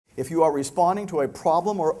If you are responding to a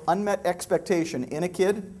problem or unmet expectation in a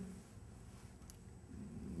kid,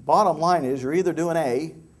 bottom line is you're either doing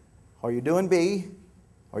A, or you're doing B,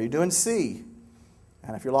 or you're doing C.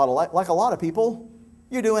 And if you're like a lot of people,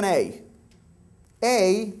 you're doing A.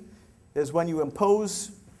 A is when you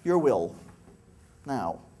impose your will.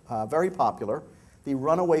 Now, very popular, the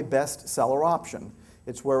runaway bestseller option.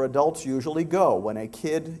 It's where adults usually go when a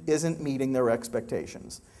kid isn't meeting their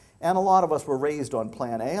expectations. And a lot of us were raised on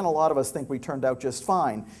Plan A, and a lot of us think we turned out just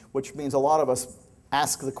fine, which means a lot of us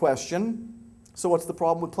ask the question, so what's the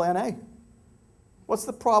problem with Plan A? What's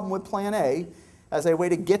the problem with Plan A as a way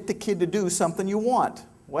to get the kid to do something you want?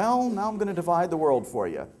 Well, now I'm going to divide the world for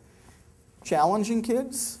you. Challenging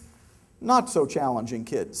kids, not so challenging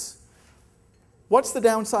kids. What's the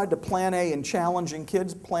downside to Plan A in challenging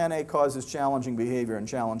kids? Plan A causes challenging behavior in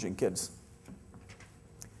challenging kids.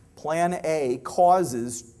 Plan A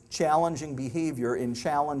causes challenging behavior in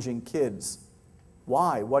challenging kids.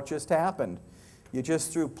 Why? What just happened? You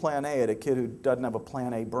just threw Plan A at a kid who doesn't have a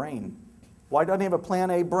Plan A brain. Why doesn't he have a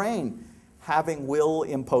Plan A brain? Having will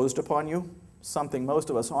imposed upon you, something most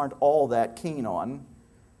of us aren't all that keen on,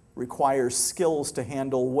 requires skills to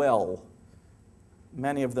handle well.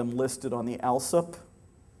 Many of them listed on the ALSUP.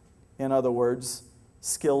 In other words,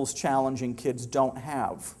 skills challenging kids don't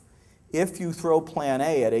have. If you throw Plan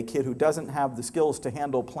A at a kid who doesn't have the skills to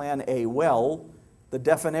handle Plan A well, the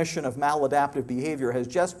definition of maladaptive behavior has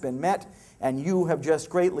just been met, and you have just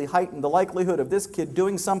greatly heightened the likelihood of this kid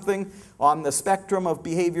doing something on the spectrum of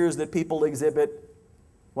behaviors that people exhibit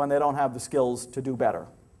when they don't have the skills to do better.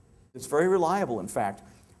 It's very reliable, in fact.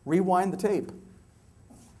 Rewind the tape.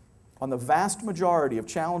 On the vast majority of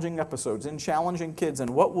challenging episodes in challenging kids, and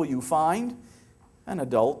what will you find? An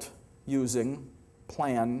adult using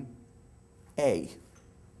Plan A.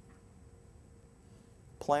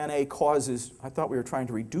 Plan A causes, I thought we were trying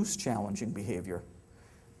to reduce challenging behavior.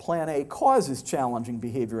 Plan A causes challenging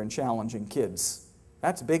behavior in challenging kids.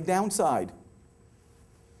 That's a big downside.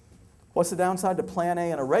 What's the downside to Plan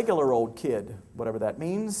A in a regular old kid? Whatever that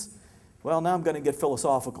means. Well, now I'm going to get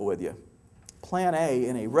philosophical with you. Plan A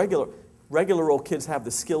in a regular old kids have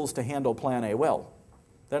the skills to handle Plan A well.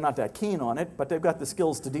 They're not that keen on it, but they've got the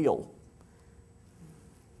skills to deal.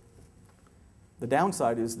 The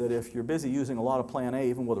downside is that if you're busy using a lot of Plan A,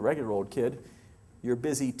 even with a regular old kid, you're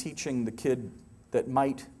busy teaching the kid that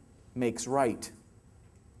might makes right.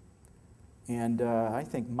 And I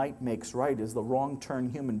think might makes right is the wrong turn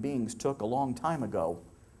human beings took a long time ago.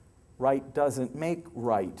 Right doesn't make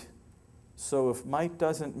right. So if might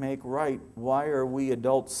doesn't make right, why are we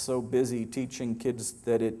adults so busy teaching kids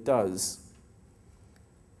that it does?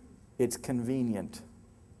 It's convenient.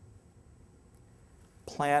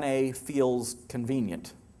 Plan A feels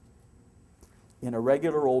convenient. In a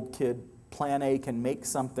regular old kid, Plan A can make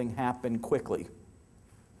something happen quickly.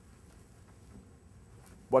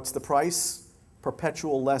 What's the price?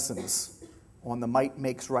 Perpetual lessons on the might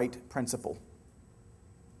makes right principle.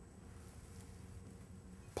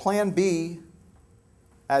 Plan B,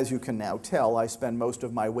 as you can now tell, I spend most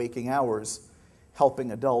of my waking hours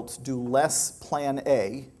helping adults do less Plan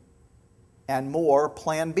A and more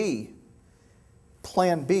Plan B.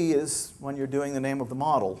 Plan B is when you're doing the name of the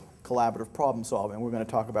model, collaborative problem solving. We're going to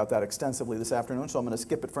talk about that extensively this afternoon, so I'm going to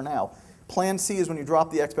skip it for now. Plan C is when you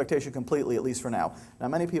drop the expectation completely, at least for now. Now,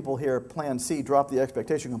 many people hear Plan C, drop the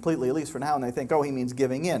expectation completely, at least for now, and they think, oh, he means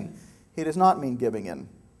giving in. He does not mean giving in.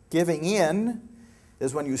 Giving in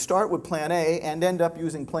is when you start with Plan A and end up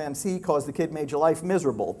using Plan C because the kid made your life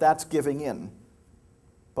miserable. That's giving in.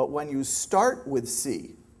 But when you start with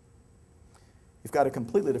C, you've got a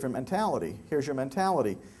completely different mentality. Here's your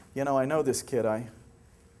mentality. You know, I know this kid. I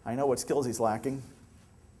know what skills he's lacking.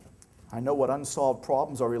 I know what unsolved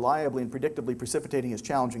problems are reliably and predictably precipitating his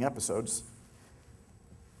challenging episodes.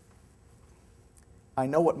 I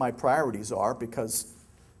know what my priorities are because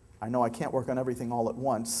I know I can't work on everything all at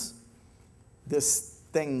once. This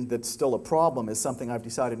thing that's still a problem is something I've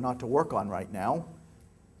decided not to work on right now.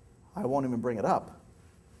 I won't even bring it up.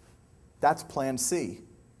 That's Plan C.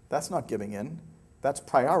 That's not giving in. That's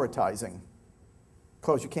prioritizing,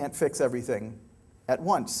 because you can't fix everything at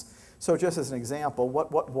once. So just as an example,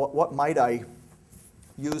 what might I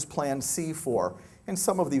use Plan C for? In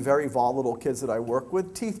some of the very volatile kids that I work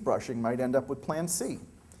with, teeth brushing might end up with Plan C.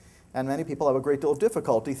 And many people have a great deal of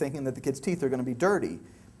difficulty thinking that the kid's teeth are going to be dirty.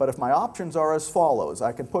 But if my options are as follows,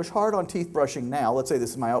 I can push hard on teeth brushing now. Let's say this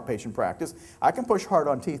is my outpatient practice. I can push hard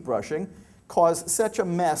on teeth brushing, cause such a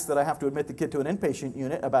mess that I have to admit the kid to an inpatient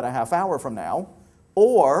unit about a half hour from now,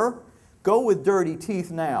 or go with dirty teeth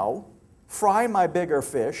now, fry my bigger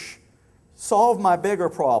fish, solve my bigger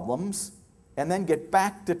problems, and then get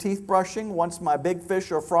back to teeth brushing once my big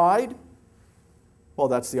fish are fried, well,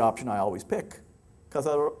 that's the option I always pick, because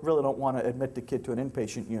I really don't want to admit the kid to an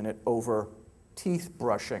inpatient unit over teeth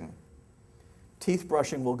brushing. Teeth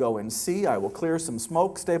brushing will go in C. I will clear some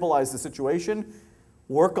smoke, stabilize the situation,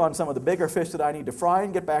 work on some of the bigger fish that I need to fry,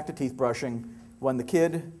 and get back to teeth brushing when the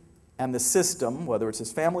kid and the system, whether it's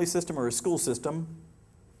his family system or his school system,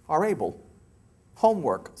 are able.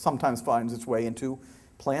 Homework sometimes finds its way into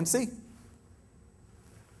Plan C.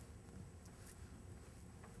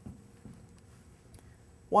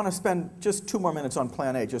 Want to spend just 2 more minutes on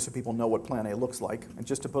Plan A, just so people know what Plan A looks like, and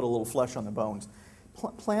just to put a little flesh on the bones.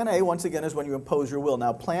 Plan A, once again, is when you impose your will.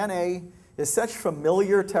 Now, Plan A is such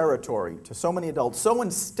familiar territory to so many adults, so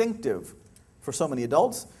instinctive for so many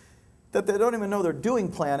adults, that they don't even know they're doing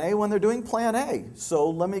Plan A when they're doing Plan A. So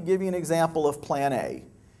let me give you an example of Plan A.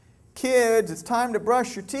 Kids, it's time to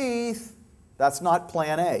brush your teeth. That's not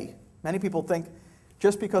Plan A. Many people think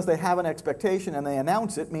just because they have an expectation and they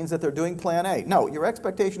announce it means that they're doing Plan A. No, your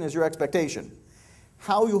expectation is your expectation.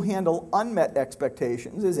 How you handle unmet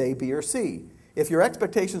expectations is A, B, or C. If your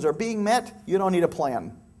expectations are being met, you don't need a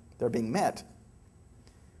plan. They're being met.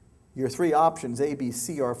 Your 3 options, A, B,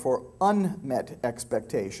 C, are for unmet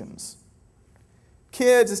expectations.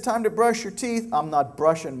 Kids, it's time to brush your teeth. I'm not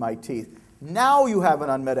brushing my teeth. Now you have an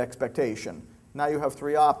unmet expectation. Now you have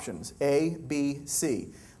 3 options, A, B, C.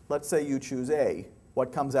 Let's say you choose A.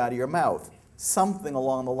 What comes out of your mouth? Something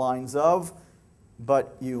along the lines of,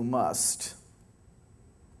 but you must.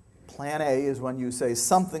 Plan A is when you say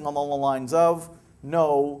something along the lines of,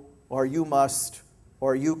 no, or you must,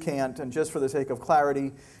 or you can't. And just for the sake of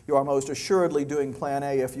clarity, you are most assuredly doing Plan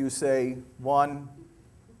A if you say 1,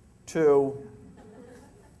 2,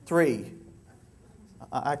 3.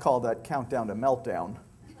 I call that countdown to meltdown.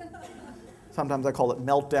 Sometimes I call it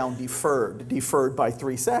meltdown deferred by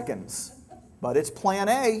 3 seconds. But it's Plan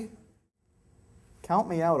A. Count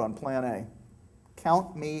me out on Plan A.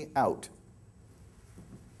 Count me out.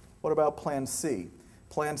 What about Plan C?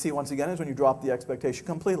 Plan C, once again, is when you drop the expectation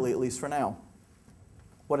completely, at least for now.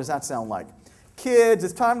 What does that sound like? Kids,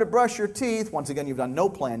 it's time to brush your teeth. Once again, you've done no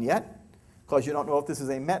plan yet, because you don't know if this is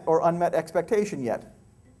a met or unmet expectation yet.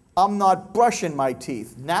 I'm not brushing my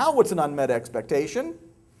teeth. Now it's an unmet expectation.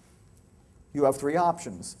 You have 3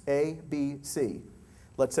 options, A, B, C.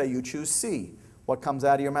 Let's say you choose C. What comes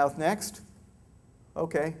out of your mouth next?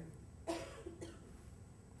 Okay.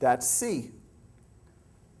 That's C.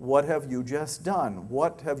 What have you just done?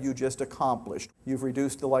 What have you just accomplished? You've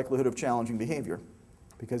reduced the likelihood of challenging behavior.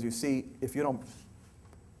 Because you see, if you don't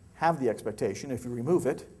have the expectation, if you remove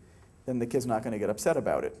it, then the kid's not going to get upset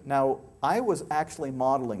about it. Now, I was actually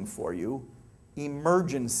modeling for you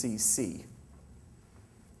emergency C.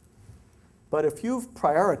 But if you've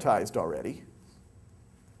prioritized already,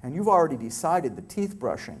 and you've already decided that teeth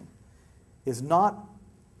brushing is not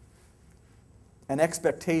an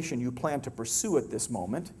expectation you plan to pursue at this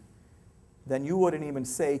moment, then you wouldn't even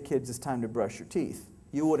say, kids, it's time to brush your teeth.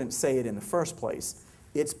 You wouldn't say it in the first place.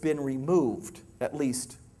 It's been removed, at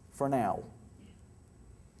least for now.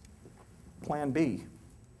 Plan B.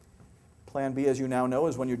 Plan B, as you now know,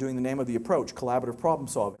 is when you're doing the name of the approach, collaborative problem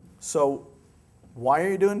solving. So why are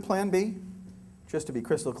you doing Plan B? Just to be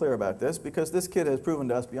crystal clear about this, because this kid has proven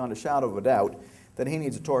to us beyond a shadow of a doubt that he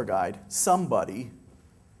needs a tour guide, somebody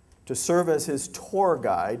to serve as his tour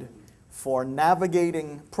guide for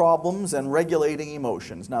navigating problems and regulating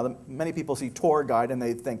emotions. Now, many people see tour guide and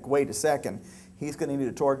they think, wait a second, he's going to need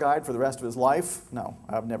a tour guide for the rest of his life? No,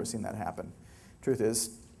 I've never seen that happen. Truth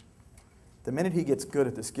is, the minute he gets good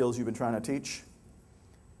at the skills you've been trying to teach,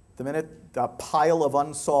 the minute a pile of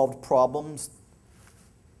unsolved problems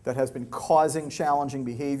that has been causing challenging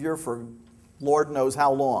behavior for Lord knows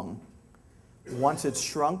how long, once it's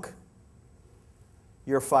shrunk,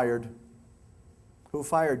 you're fired. Who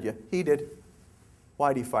fired you? He did.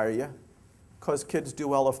 Why'd he fire you? Because kids do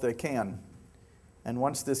well if they can. And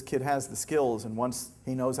once this kid has the skills and once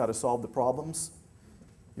he knows how to solve the problems,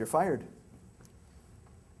 you're fired.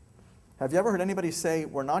 Have you ever heard anybody say,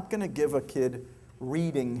 we're not going to give a kid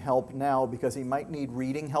reading help now because he might need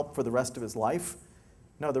reading help for the rest of his life?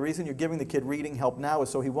 No, the reason you're giving the kid reading help now is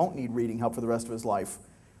so he won't need reading help for the rest of his life.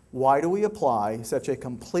 Why do we apply such a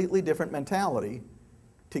completely different mentality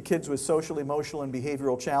to kids with social, emotional, and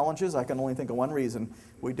behavioral challenges? I can only think of one reason.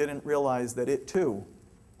 We didn't realize that it, too,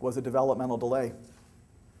 was a developmental delay.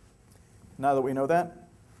 Now that we know that,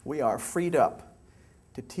 we are freed up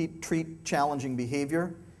to treat challenging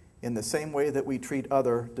behavior in the same way that we treat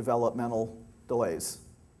other developmental delays.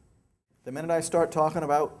 The minute I start talking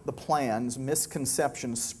about the plans,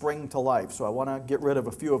 misconceptions spring to life. So I want to get rid of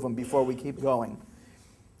a few of them before we keep going.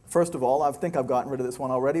 First of all, I think I've gotten rid of this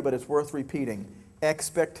one already, but it's worth repeating.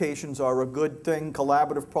 Expectations are a good thing.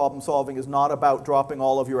 Collaborative problem solving is not about dropping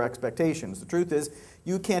all of your expectations. The truth is,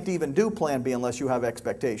 you can't even do Plan B unless you have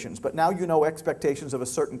expectations. But now you know expectations of a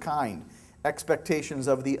certain kind, expectations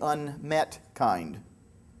of the unmet kind.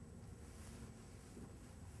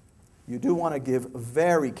 You do want to give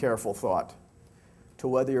very careful thought to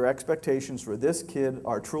whether your expectations for this kid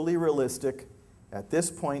are truly realistic at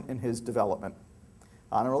this point in his development.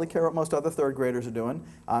 I don't really care what most other third graders are doing.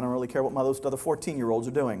 I don't really care what most other 14-year-olds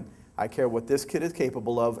are doing. I care what this kid is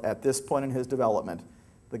capable of at this point in his development.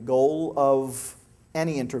 The goal of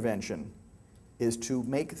any intervention is to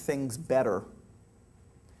make things better.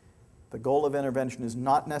 The goal of intervention is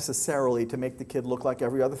not necessarily to make the kid look like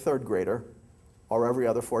every other third grader or every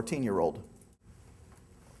other 14-year-old.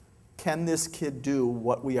 Can this kid do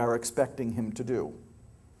what we are expecting him to do?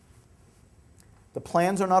 The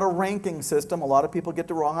plans are not a ranking system. A lot of people get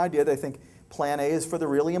the wrong idea. They think Plan A is for the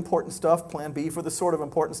really important stuff, Plan B for the sort of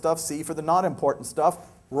important stuff, C for the not important stuff.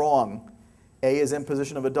 Wrong. A is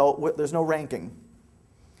imposition of adult will. There's no ranking.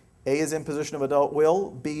 A is imposition of adult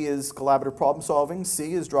will. B is collaborative problem solving.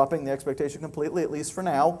 C is dropping the expectation completely, at least for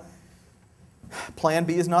now. Plan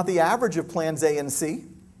B is not the average of plans A and C.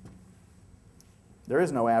 There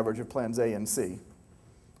is no average of plans A and C.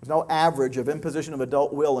 There's no average of imposition of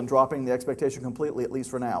adult will and dropping the expectation completely, at least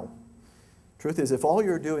for now. Truth is, if all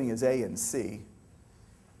you're doing is A and C,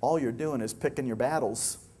 all you're doing is picking your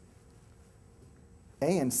battles.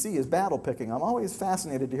 A and C is battle picking. I'm always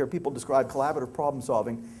fascinated to hear people describe collaborative problem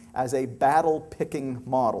solving as a battle picking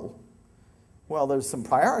model. Well, there's some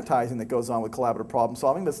prioritizing that goes on with collaborative problem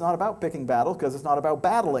solving, but it's not about picking battles because it's not about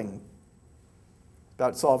battling. It's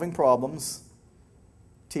about solving problems,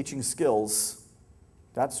 teaching skills.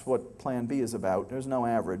 That's what Plan B is about. There's no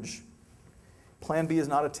average. Plan B is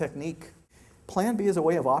not a technique. Plan B is a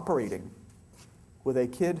way of operating with a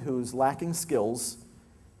kid who's lacking skills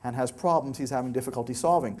and has problems he's having difficulty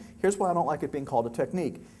solving. Here's why I don't like it being called a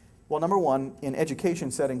technique. Well, number one, in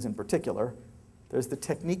education settings in particular, there's the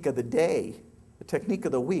technique of the day, the technique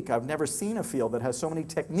of the week. I've never seen a field that has so many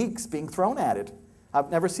techniques being thrown at it.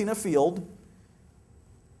 I've never seen a field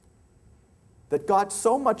that got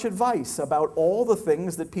so much advice about all the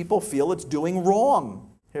things that people feel it's doing wrong.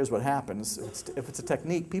 Here's what happens. If it's a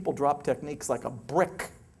technique, people drop techniques like a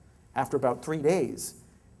brick after about 3 days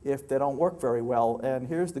if they don't work very well. And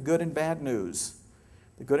here's the good and bad news.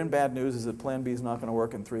 The good and bad news is that Plan B is not going to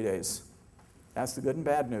work in 3 days. That's the good and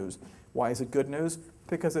bad news. Why is it good news?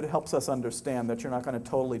 Because it helps us understand that you're not going to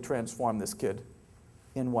totally transform this kid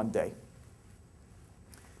in 1 day.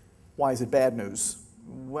 Why is it bad news?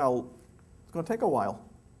 Well, it's going to take a while.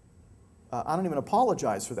 I don't even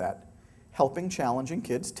apologize for that. Helping challenging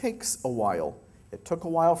kids takes a while. It took a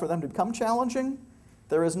while for them to become challenging.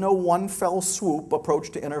 There is no one fell swoop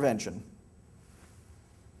approach to intervention.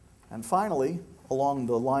 And finally, along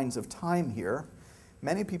the lines of time here,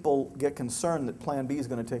 many people get concerned that Plan B is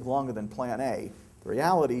going to take longer than Plan A. The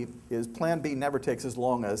reality is Plan B never takes as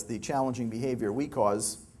long as the challenging behavior we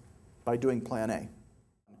cause by doing Plan A.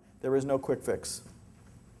 There is no quick fix.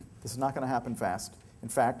 This is not going to happen fast. In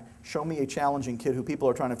fact, show me a challenging kid who people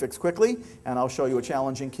are trying to fix quickly, and I'll show you a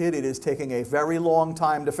challenging kid it is taking a very long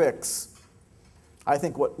time to fix. I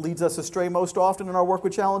think what leads us astray most often in our work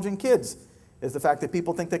with challenging kids is the fact that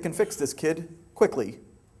people think they can fix this kid quickly.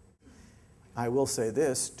 I will say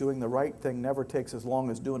this, doing the right thing never takes as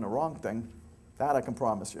long as doing the wrong thing. That I can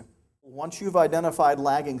promise you. Once you've identified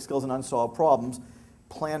lagging skills and unsolved problems,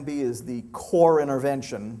 Plan B is the core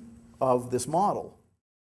intervention of this model.